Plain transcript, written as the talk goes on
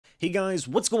Hey guys,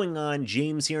 what's going on?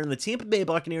 James here, and the Tampa Bay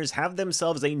Buccaneers have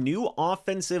themselves a new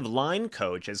offensive line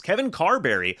coach as Kevin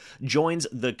Carberry joins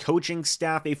the coaching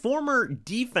staff, a former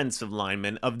defensive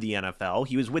lineman of the NFL.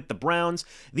 He was with the Browns,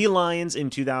 the Lions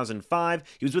in 2005.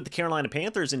 He was with the Carolina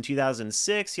Panthers in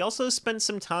 2006. He also spent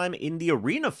some time in the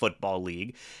Arena Football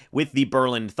League with the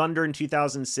Berlin Thunder in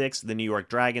 2006, the New York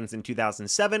Dragons in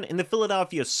 2007, and the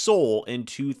Philadelphia Soul in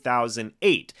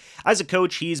 2008. As a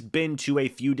coach, he's been to a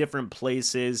few different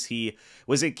places. He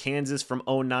was at Kansas from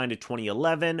 2009 to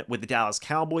 2011, with the Dallas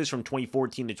Cowboys from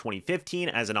 2014 to 2015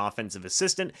 as an offensive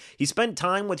assistant. He spent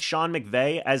time with Sean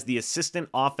McVay as the assistant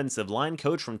offensive line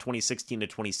coach from 2016 to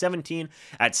 2017,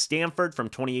 at Stanford from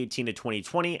 2018 to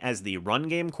 2020 as the run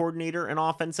game coordinator and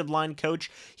offensive line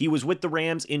coach. He was with the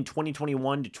Rams in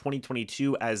 2021 to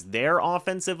 2022 as their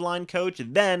offensive line coach.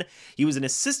 Then he was an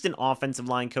assistant offensive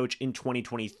line coach in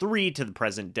 2023 to the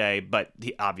present day, but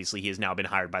obviously he has now been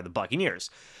hired by the Buccaneers.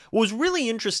 What was really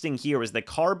interesting here is that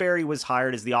Carberry was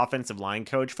hired as the offensive line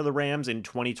coach for the Rams in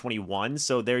 2021,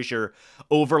 so there's your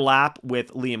overlap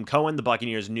with Liam Cohen, the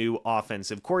Buccaneers' new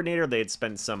offensive coordinator. They had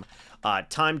spent some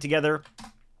time together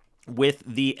with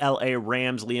the LA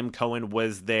Rams. Liam Cohen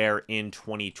was there in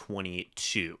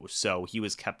 2022, so he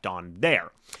was kept on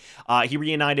there. He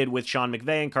reunited with Sean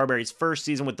McVay in Carberry's first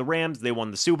season with the Rams. They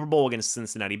won the Super Bowl against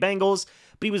Cincinnati Bengals,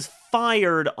 but he was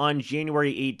fired on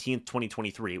January 18th,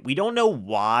 2023. We don't know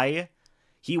why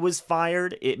he was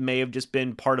fired. It may have just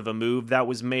been part of a move that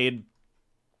was made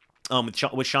with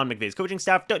Sean McVay's coaching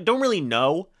staff. Don't really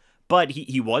know, but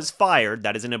he was fired.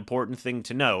 That is an important thing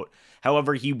to note.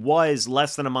 However, he was,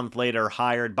 less than a month later,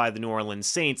 hired by the New Orleans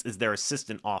Saints as their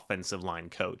assistant offensive line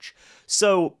coach.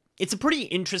 So it's a pretty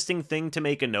interesting thing to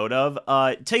make a note of.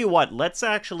 Tell you what, let's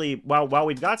actually, while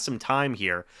we've got some time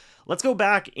here, let's go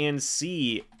back and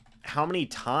see how many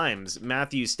times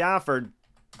Matthew Stafford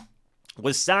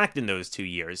was sacked in those 2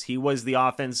 years. He was the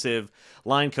offensive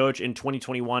line coach in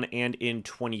 2021 and in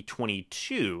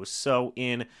 2022. So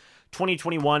in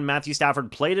 2021, Matthew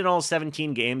Stafford played in all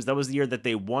 17 games. That was the year that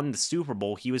they won the Super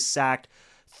Bowl. He was sacked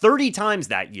 30 times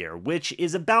that year, which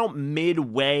is about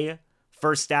midway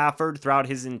for Stafford throughout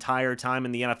his entire time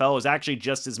in the NFL. It was actually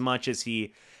just as much as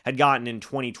he had gotten in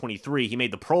 2023. He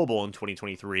made the Pro Bowl in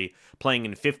 2023, playing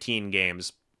in 15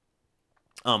 games.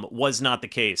 Was not the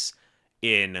case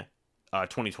in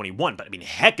 2021, but I mean,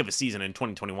 heck of a season in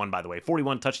 2021, by the way.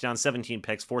 41 touchdowns, 17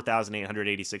 picks,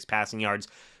 4,886 passing yards.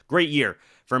 Great year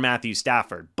for Matthew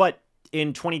Stafford. But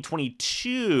in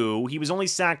 2022, he was only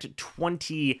sacked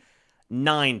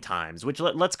 29 times, which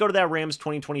let's go to that Rams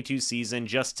 2022 season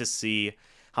just to see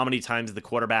how many times the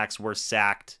quarterbacks were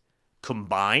sacked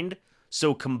combined.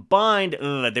 So combined,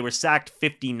 they were sacked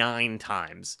 59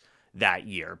 times that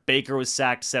year. Baker was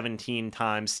sacked 17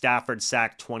 times, Stafford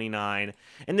sacked 29,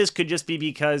 and this could just be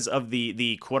because of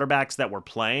the quarterbacks that were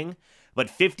playing, but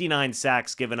 59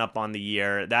 sacks given up on the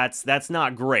year, that's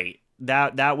not great.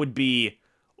 That would be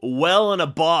well and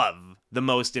above the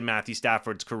most in Matthew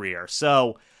Stafford's career.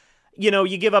 So,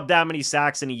 you give up that many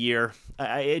sacks in a year,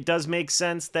 it does make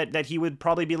sense that he would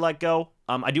probably be let go.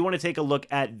 I do want to take a look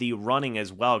at the running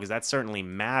as well, because that certainly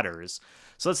matters.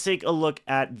 So let's take a look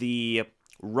at the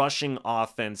rushing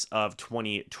offense of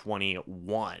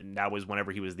 2021. That was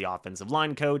whenever he was the offensive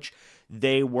line coach.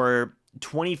 They were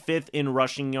 25th in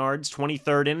rushing yards,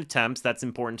 23rd in attempts, that's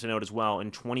important to note as well,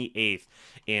 and 28th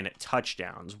in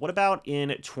touchdowns. What about in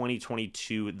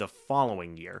 2022, the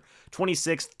following year?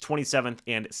 26th, 27th,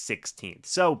 and 16th.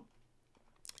 So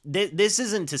this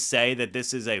isn't to say that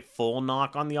this is a full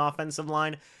knock on the offensive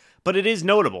line, but it is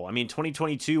notable. I mean,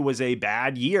 2022 was a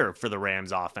bad year for the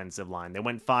Rams offensive line. They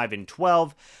went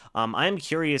 5-12. I am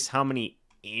curious how many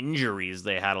injuries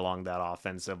they had along that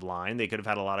offensive line. They could have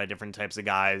had a lot of different types of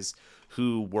guys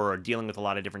who were dealing with a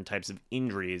lot of different types of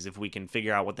injuries if we can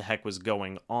figure out what the heck was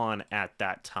going on at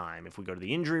that time. If we go to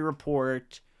the injury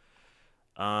report,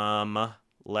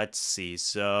 let's see.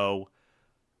 So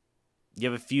you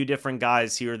have a few different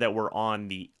guys here that were on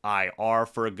the IR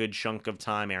for a good chunk of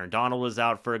time. Aaron Donald was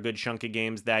out for a good chunk of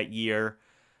games that year.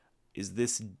 Is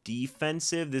this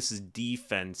defensive? This is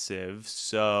defensive.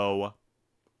 So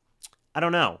I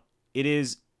don't know. It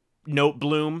is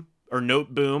Noteboom,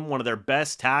 one of their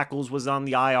best tackles, was on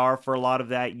the IR for a lot of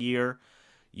that year.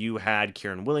 You had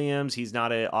Kieran Williams. He's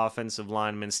not an offensive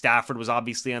lineman. Stafford was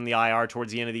obviously on the IR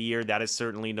towards the end of the year. That is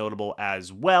certainly notable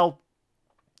as well.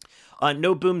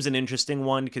 Noteboom's an interesting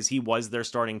one because he was their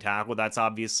starting tackle. That's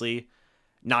obviously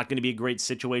not going to be a great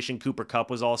situation. Cooper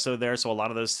Kupp was also there, so a lot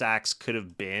of those sacks could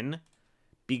have been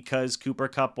because Cooper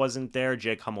Kupp wasn't there.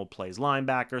 Jake Hummel plays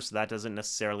linebacker, so that doesn't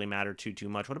necessarily matter too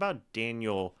much. What about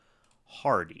Daniel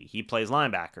Hardy. He plays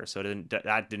linebacker, so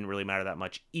that didn't really matter that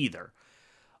much either.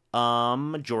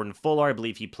 Jordan Fuller, I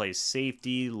believe he plays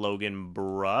safety. Logan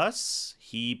Bruss,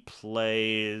 he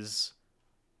plays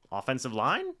offensive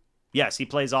line? Yes, he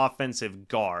plays offensive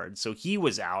guard. So he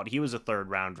was out. He was a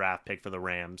third-round draft pick for the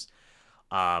Rams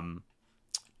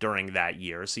during that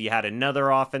year. So you had another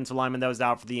offensive lineman that was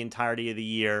out for the entirety of the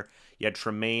year. You had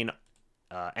Tremaine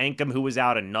Ankham, who was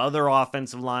out, another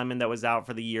offensive lineman that was out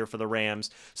for the year for the Rams.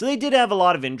 So they did have a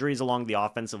lot of injuries along the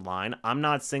offensive line. I'm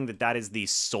not saying that that is the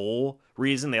sole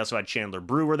reason. They also had Chandler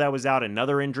Brewer that was out,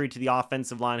 another injury to the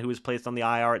offensive line who was placed on the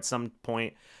IR at some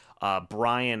point.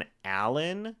 Brian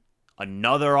Allen,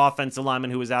 another offensive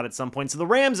lineman who was out at some point. So the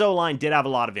Rams O-line did have a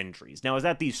lot of injuries. Now, is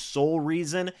that the sole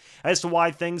reason as to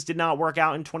why things did not work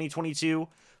out in 2022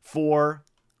 for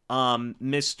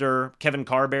Mr. Kevin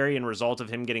Carberry and result of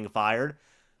him getting fired?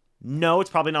 No, it's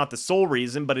probably not the sole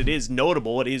reason, but it is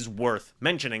notable. It is worth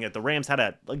mentioning that the Rams had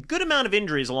a good amount of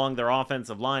injuries along their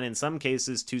offensive line, in some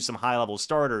cases to some high-level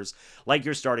starters, like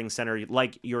your starting center,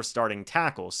 like your starting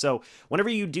tackle. So whenever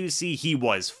you do see he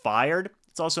was fired,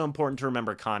 it's also important to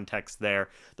remember context there.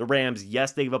 The Rams,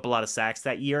 yes, they gave up a lot of sacks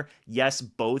that year. Yes,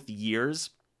 both years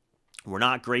were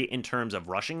not great in terms of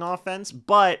rushing offense,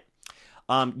 but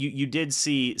you did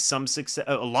see some success,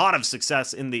 a lot of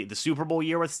success in the Super Bowl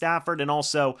year with Stafford, and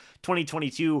also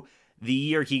 2022, the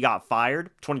year he got fired,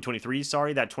 2023,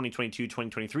 sorry, that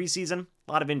 2022-2023 season,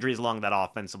 a lot of injuries along that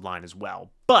offensive line as well.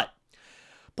 But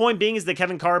point being is that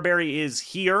Kevin Carberry is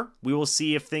here. We will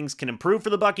see if things can improve for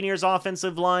the Buccaneers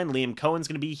offensive line. Liam Cohen's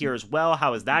going to be here as well.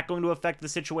 How is that going to affect the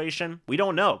situation? We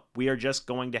don't know. We are just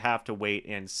going to have to wait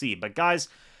and see. But guys,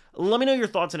 let me know your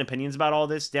thoughts and opinions about all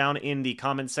this down in the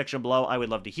comments section below. I would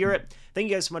love to hear it. Thank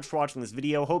you guys so much for watching this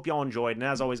video. Hope y'all enjoyed. And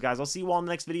as always, guys, I'll see you all in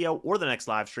the next video or the next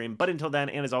live stream. But until then,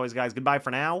 and as always, guys, goodbye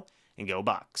for now, and go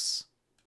Bucs.